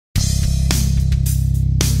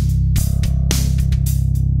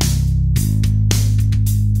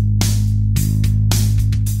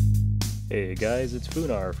Hey guys, it's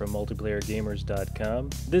Funar from MultiplayerGamers.com.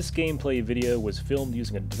 This gameplay video was filmed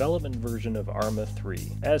using a development version of Arma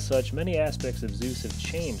 3. As such, many aspects of Zeus have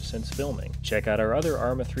changed since filming. Check out our other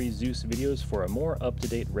Arma 3 Zeus videos for a more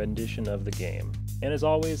up-to-date rendition of the game. And as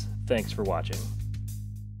always, thanks for watching.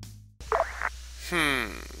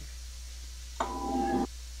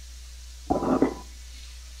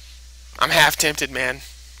 I'm half tempted, man.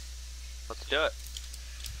 Let's do it.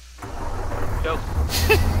 Go.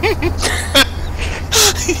 Can't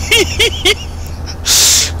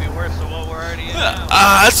be worse than what we're already in now.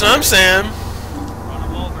 That's what I'm saying. Run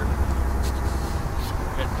them over.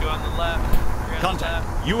 Got two on the left. Three on Contact.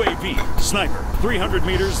 the left. UAV. Sniper. 300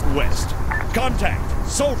 meters west. Contact.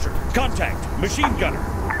 Soldier. Contact. Machine gunner.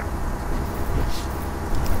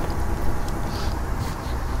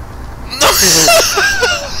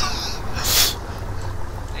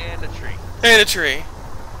 And a tree. And a tree.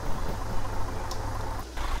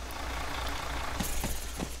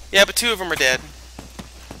 Yeah, but two of them are dead.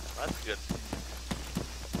 That's good.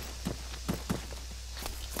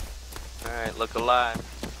 Alright, look alive.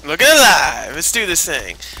 Look alive! Let's do this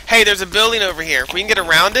thing. Hey, there's a building over here. If we can get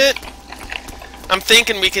around it, I'm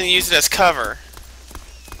thinking we can use it as cover.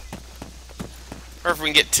 Or if we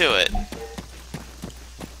can get to it.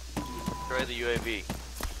 Destroy the UAV.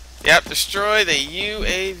 Yep, destroy the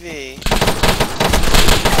UAV.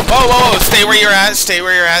 Whoa, whoa, whoa! Stay where you're at, stay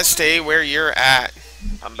where you're at, stay where you're at.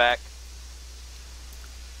 I'm back.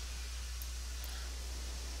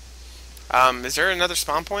 Is there another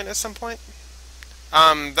spawn point at some point?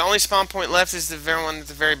 The only spawn point left is the very one at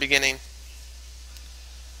the very beginning.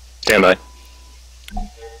 Stand by.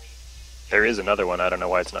 There is another one, I don't know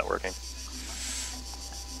why it's not working.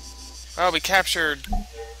 Oh, we captured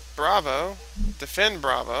Bravo. Defend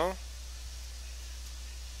Bravo.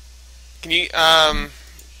 Can you,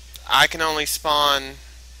 I can only spawn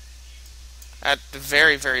at the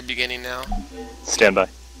very, very beginning now. Stand by.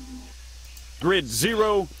 Grid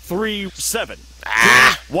 037.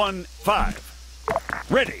 Ah! 215.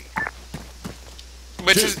 Ready.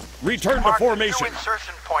 Which Two. is Return to formation. New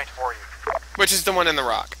insertion point for you. the one in the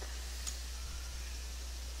rock.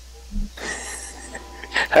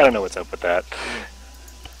 I don't know what's up with that.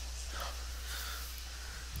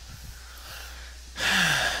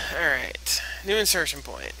 Alright. New insertion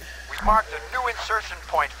point. We marked a new insertion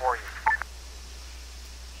point for you.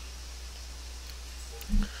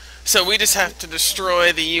 So we just have to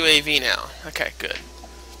destroy the UAV now. Okay, good.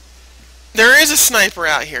 There is a sniper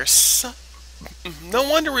out here. No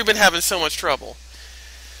wonder we've been having so much trouble.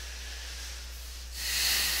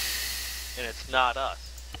 And it's not us.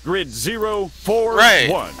 Grid 041. Right.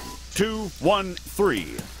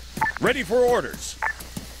 213. Ready for orders.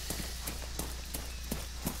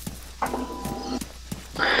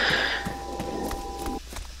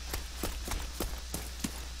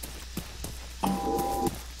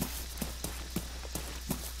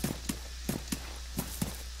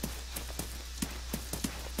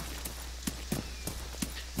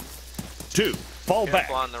 Two. Fall back.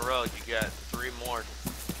 Careful on the road. You got 3 more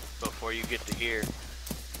before you get to here.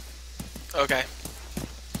 Okay.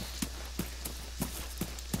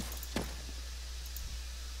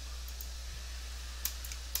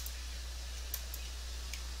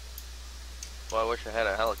 Well, I wish I had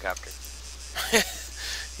a helicopter.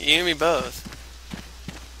 You and me both.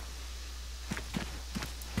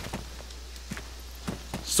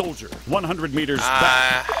 Soldier. 100 meters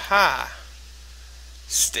back. Aha.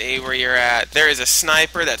 Stay where you're at. There is a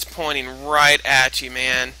sniper that's pointing right at you,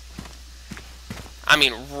 man. I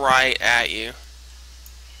mean, right at you.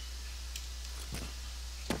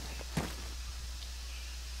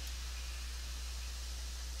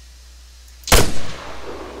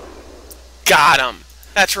 Got him.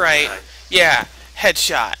 That's right. Yeah,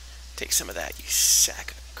 headshot. Take some of that, you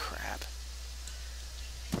sack of crap.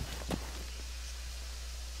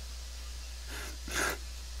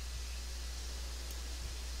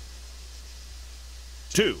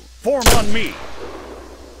 Two. Form on me.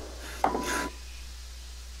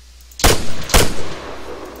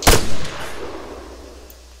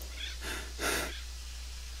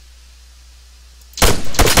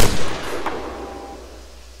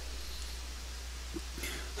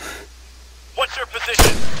 What's your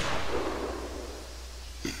position?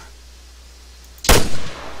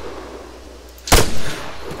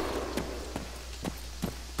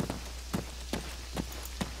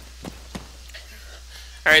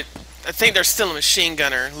 Alright, I think there's still a machine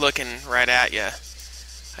gunner looking right at you.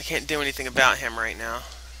 I can't do anything about him right now.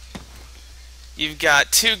 You've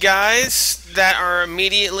got 2 guys that are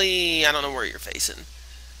immediately... I don't know where you're facing.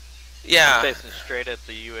 Yeah. I'm facing straight at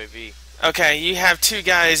the UAV. Okay, you have two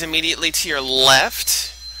guys immediately to your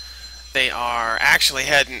left. They are actually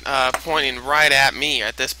heading, pointing right at me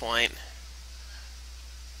at this point.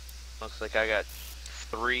 Looks like I got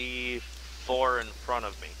 3, 4 in front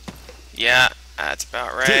of me. Yeah, that's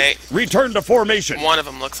about right. Return to formation. One of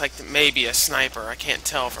them looks like maybe a sniper. I can't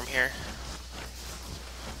tell from here.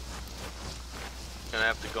 Gonna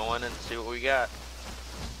have to go in and see what we got.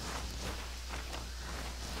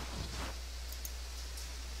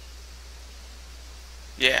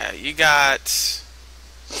 Yeah, you got...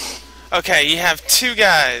 Okay, you have two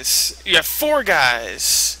guys. You have 4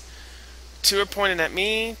 guys. 2 are pointing at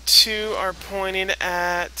me. 2 are pointing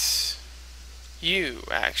at you,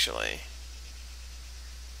 actually.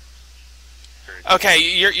 Okay,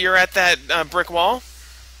 you're at that brick wall?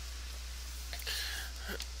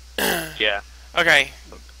 Yeah. Okay.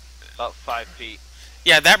 About 5 feet.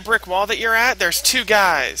 Yeah, that brick wall that you're at, there's 2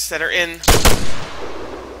 guys that are in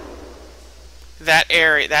that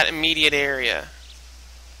area, that immediate area.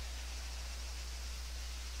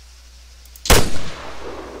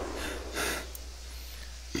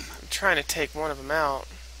 I'm trying to take one of them out.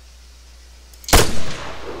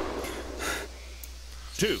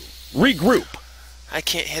 2. Regroup. I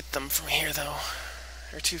can't hit them from here, though.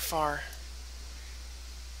 They're too far.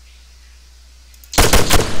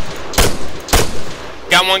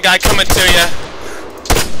 Got one guy coming to you.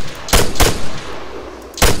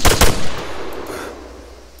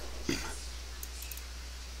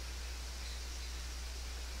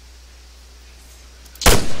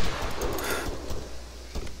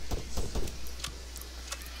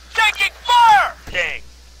 Taking fire! Dang.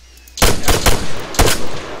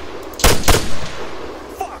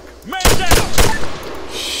 Fuck! Man down!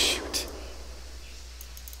 Shoot.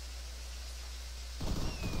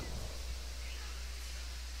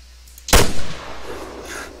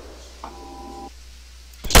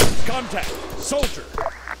 Contact. Soldier.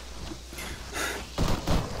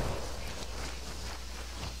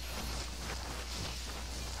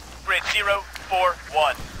 Grid 0, 4,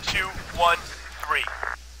 1, 2, 1, 3.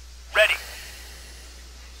 Ready.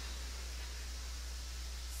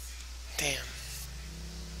 Damn.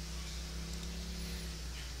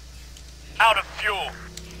 Out of fuel.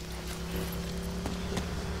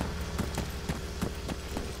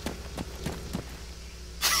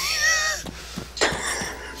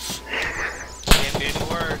 Can't be any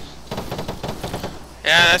worse.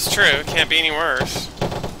 Yeah, that's true. It can't be any worse.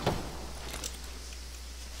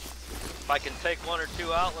 If I can take 1 or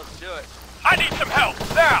 2 out, let's do it. I need some help.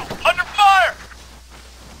 Now. Under fire.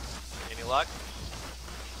 Any luck?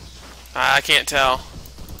 I can't tell.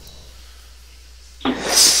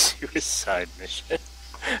 Suicide mission.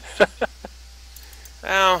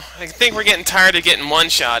 Well, I think we're getting tired of getting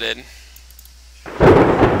one-shotted.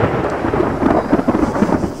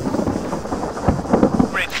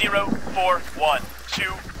 Grid 0, 4, 1, 2,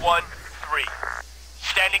 1, 3.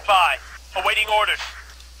 Standing by. Awaiting orders.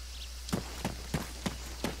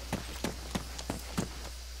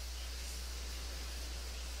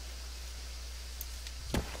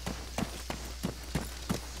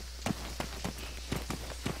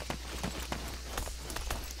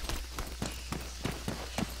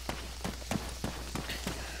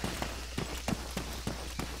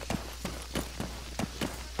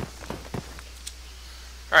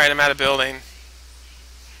 Alright, I'm at a building.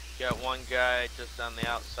 Got one guy just on the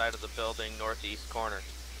outside of the building, northeast corner.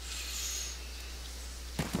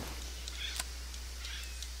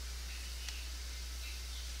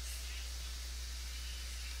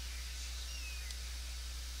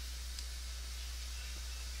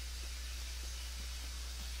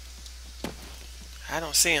 I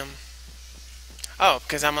don't see him. Oh,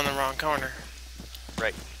 because I'm on the wrong corner.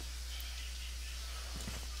 Right.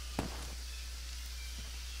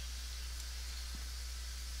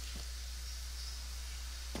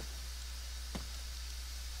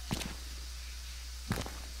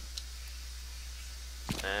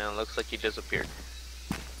 And looks like he disappeared.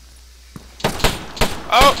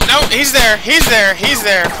 Oh, no, he's there. He's there. He's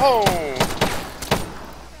there. Oh.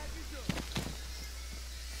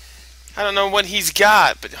 I don't know what he's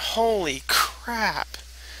got, but holy crap.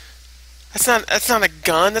 That's not a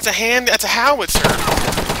gun. That's a howitzer.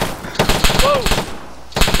 Whoa!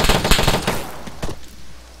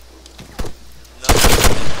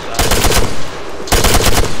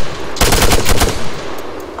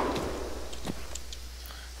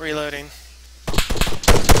 Reloading.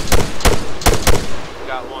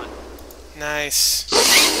 Got one. Nice.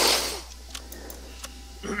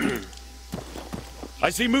 I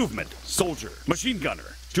see movement. Soldier. Machine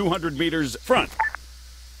gunner. 200 meters front.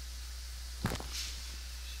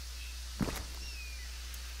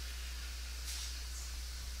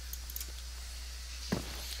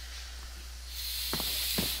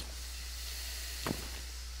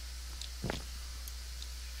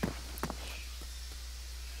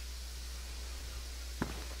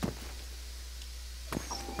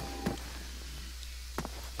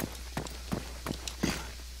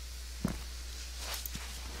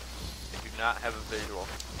 not have a visual.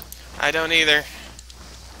 I don't either.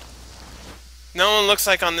 No one looks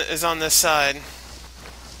like is on this side.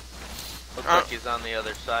 Looks like he's on the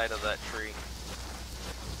other side of that tree.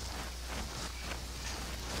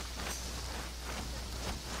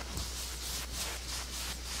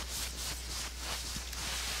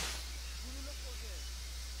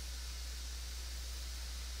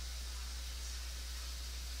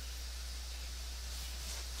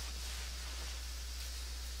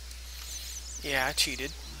 Yeah, I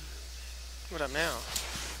cheated. What up now?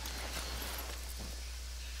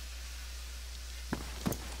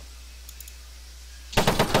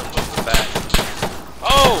 Back.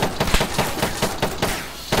 Oh!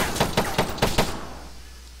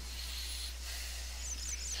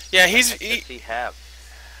 Yeah, What does he have?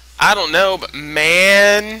 I don't know, but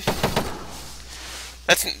man,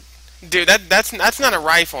 that's not a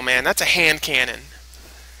rifle, man. That's a hand cannon.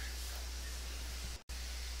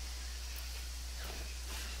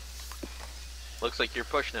 Looks like you're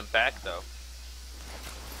pushing him back, though.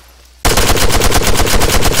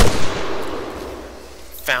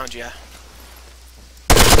 Found ya.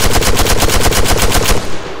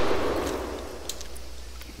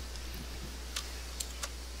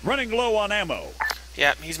 Running low on ammo.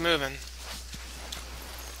 Yep, he's moving.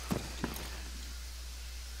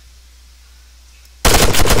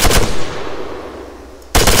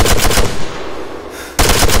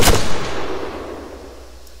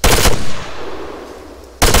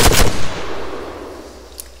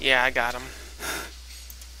 Yeah, I got him.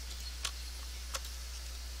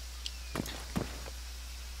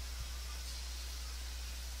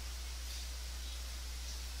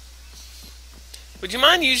 Would you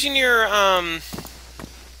mind using your,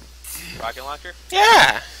 Rocket launcher?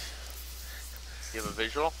 Yeah! You have a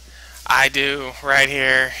visual? I do, right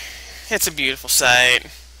here. It's a beautiful sight.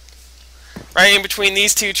 Right in between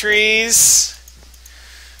these two trees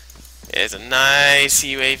is a nice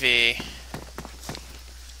UAV.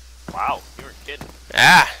 Wow, you weren't kidding.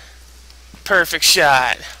 Ah! Perfect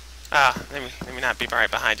shot. Ah, let me not be right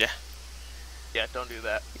behind you. Yeah, don't do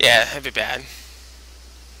that. Yeah, that'd be bad.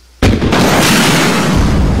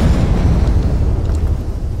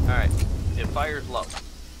 Alright, it fires low.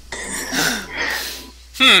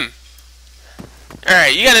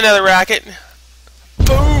 Alright, you got another rocket. Boom!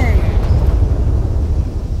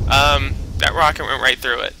 That rocket went right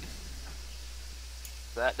through it.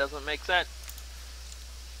 That doesn't make sense.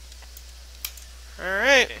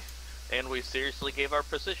 Alright. Okay. And we seriously gave our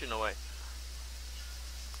position away.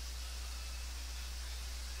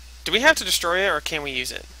 Do we have to destroy it, or can we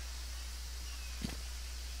use it?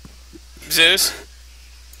 Zeus?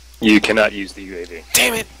 You cannot use the UAV.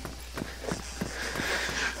 Damn it!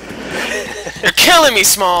 You're killing me,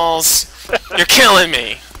 Smalls! You're killing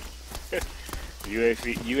me!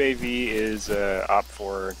 UAV is opt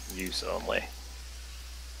for use only.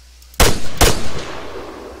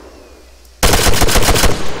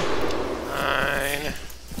 Fine.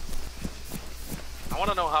 I want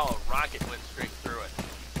to know how a rocket went straight through it.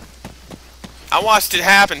 I watched it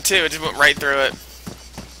happen too, it just went right through it.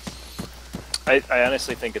 I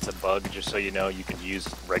honestly think it's a bug, just so you know, you can use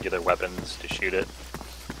regular weapons to shoot it.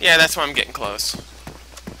 Yeah, that's why I'm getting close.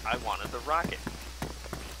 I wanted the rocket.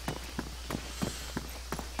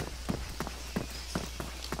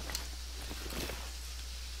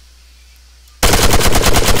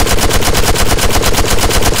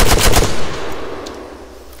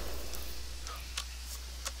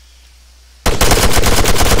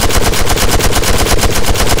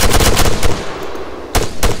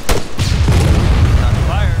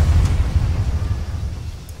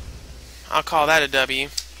 I'll call that a W.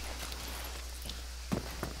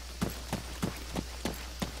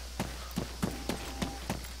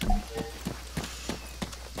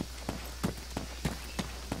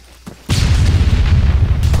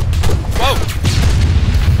 Whoa!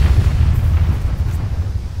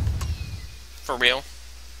 For real?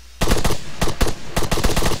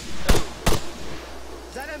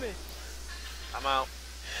 I'm out.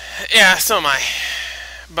 Yeah, so am I.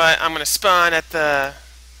 But I'm gonna spawn at the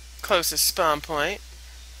closest spawn point.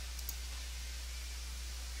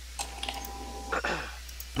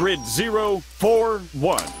 Grid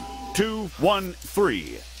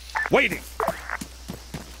 041213. Waiting.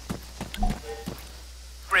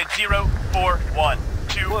 Grid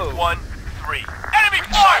 041213. Enemy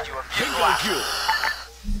fire! Bingo fuel.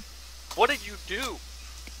 What did you do?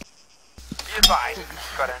 Be advised,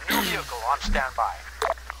 got a new vehicle on standby.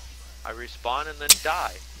 I respawn and then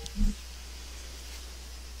die.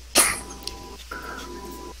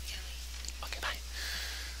 Okay, bye.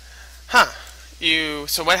 Huh.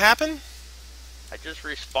 So what happened? I just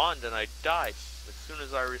respawned and I died as soon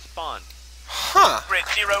as I respawned. Huh. Grid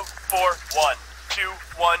 0, 4, 1, 2,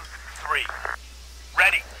 1, 3.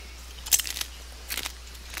 Ready.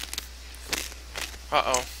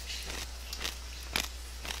 Uh-oh.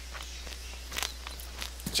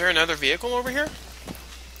 Is there another vehicle over here?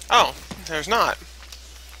 Oh, there's not.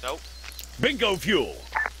 Nope. Bingo fuel.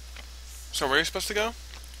 So where are you supposed to go?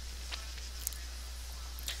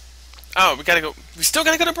 Oh, we gotta go. We still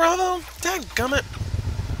gotta go to Bravo? Dadgummit.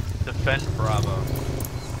 Defend Bravo.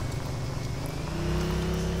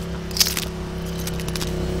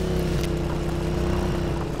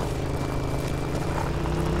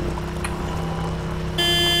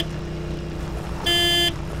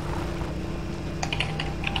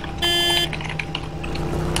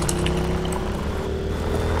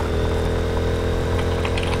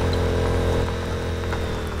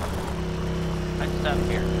 I stop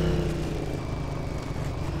here.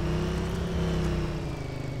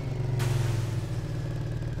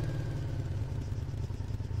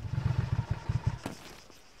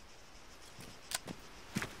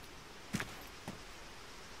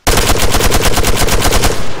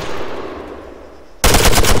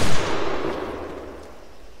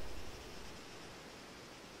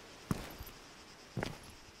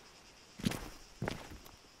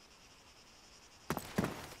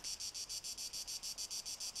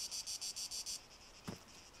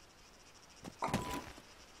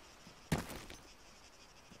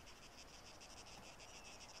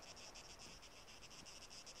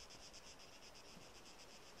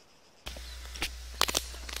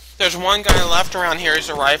 There's one guy left around here. He's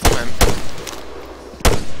a rifleman.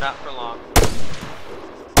 Not for long.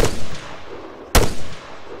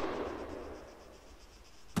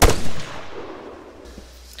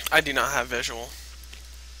 I do not have visual.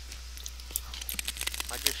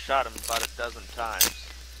 I just shot him about a dozen times.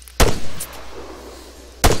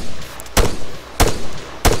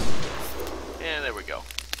 And there we go.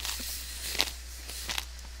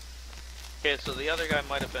 Okay, so the other guy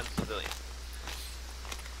might have been civilian.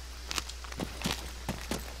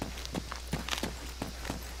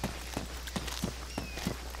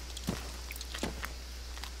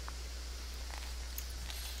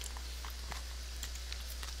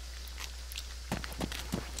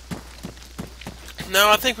 No,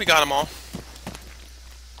 I think we got them all.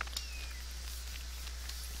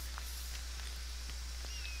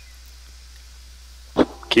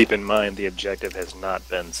 Keep in mind the objective has not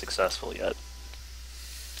been successful yet.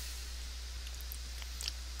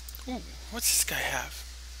 Ooh, what's this guy have?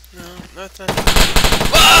 No, that's not.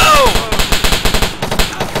 Whoa!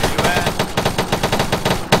 Where you at?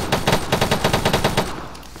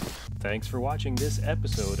 Thanks for watching this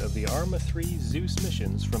episode of the Arma 3 Zeus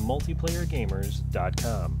missions from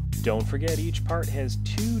MultiplayerGamers.com. Don't forget, each part has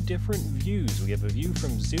two different views. We have a view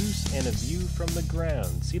from Zeus and a view from the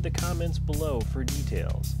ground. See the comments below for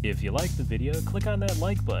details. If you like the video, click on that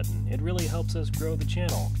like button. It really helps us grow the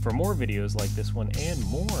channel. For more videos like this one and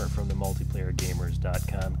more from the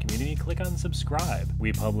MultiplayerGamers.com community, click on subscribe.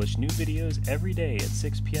 We publish new videos every day at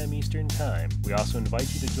 6 p.m. Eastern Time. We also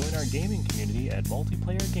invite you to join our gaming community at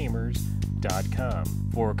MultiplayerGamers.com.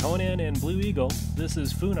 For Conan and BlueEagle, this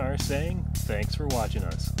is Funar saying thanks for watching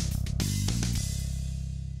us.